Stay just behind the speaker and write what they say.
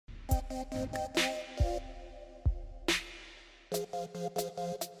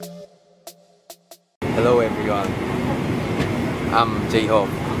Hello everyone. I'm J-Hope.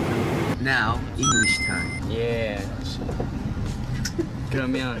 Now English time. Yeah.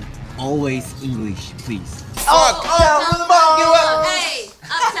 그러면 Always English, please. Uptown funk you up, hey.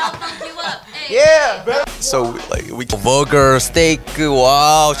 Uptown funk you up, hey. Yeah. So like we burger, steak,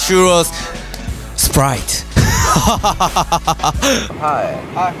 wow, churros, Sprite. Hi.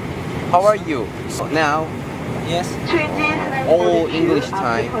 Hi. How are you? So now, yes. all English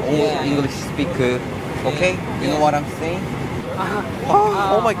time, all English speaker. Okay? You know what I'm saying?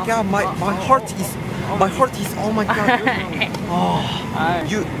 Oh my god, my heart is oh my god.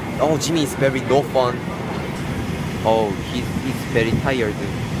 Jimmy is very no fun. Oh, he's very tired.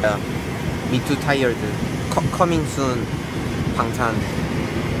 Yeah, me too tired. Coming soon, 방탄.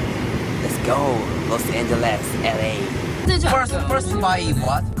 Let's go, Los Angeles, LA. First buy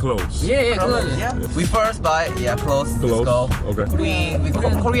what? Close. Yeah, close. Yeah, we first buy clothes. Close. Let's go. Okay. We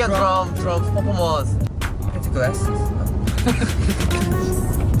Korean drum performance. Glasses.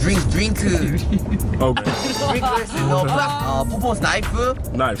 drink. Okay. Drink glasses. No, performance knife.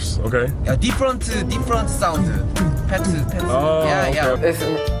 Knives. Okay. Yeah, different sound. Pet. Oh, Yeah. okay. It's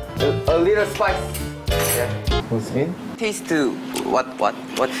a little spice. Yeah. What's in? Taste what?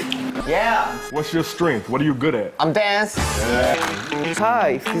 Yeah. What's your strength? What are you good at? I'm dance.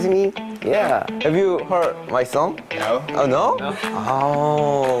 Hi, excuse me. Yeah. Have you heard my song? No. Oh no? No.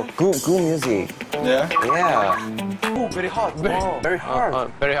 Oh, good music. Yeah. Yeah. Oh, very hard. Very hard. Very hard.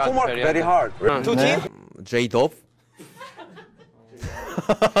 Homework very hard. Two team. J-Dove.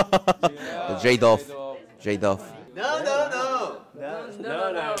 J-Dove. No.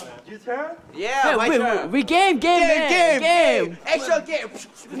 Your turn? Yeah, my turn. We game. Action game.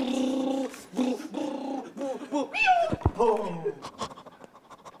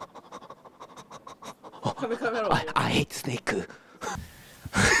 I hate snake.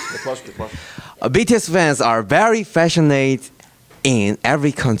 BTS fans are very passionate in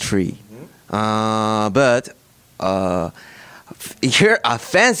every country, but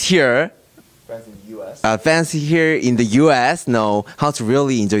fans here in the US know how to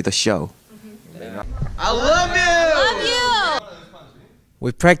really enjoy the show. I love you.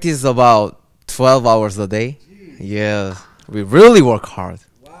 We practice about 12 hours a day. Yeah, we really work hard.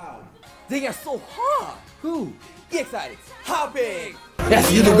 Wow. They are so hard. Who? Get excited. Hopping.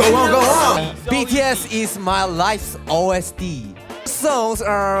 Yes, you do. Go on. BTS is my life's OST. Songs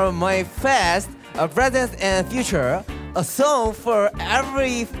are my past, present, and future. A song for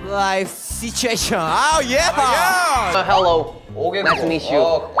every life situation. Oh yeah! Hello. Nice to meet you.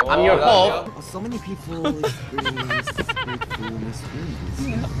 I'm your Hope. So many people experience gratefulness.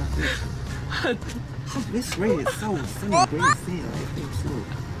 This rate is so great thing. I think so.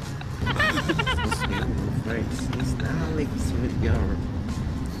 It's not like your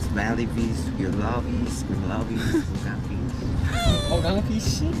smelly-piece, your love-piece,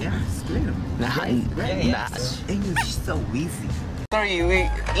 어강피씨? yeah, it's clear. Nice. English is so easy. Sorry, we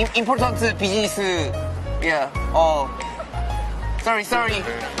important business. Yeah. Sorry.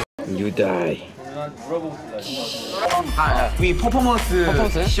 You die. We performance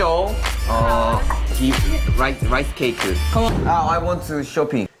show. Rice cake. Come on. I want to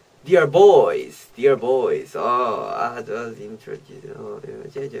shopping. Dear boys. I just introduced.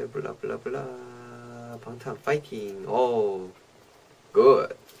 Blah blah blah. 방탄 fighting. Oh,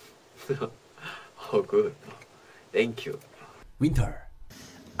 good. Oh, good. Thank you. Winter.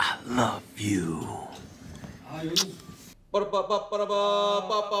 I love you. I'm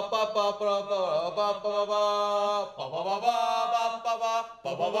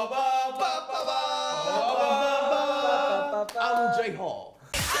J-Hope.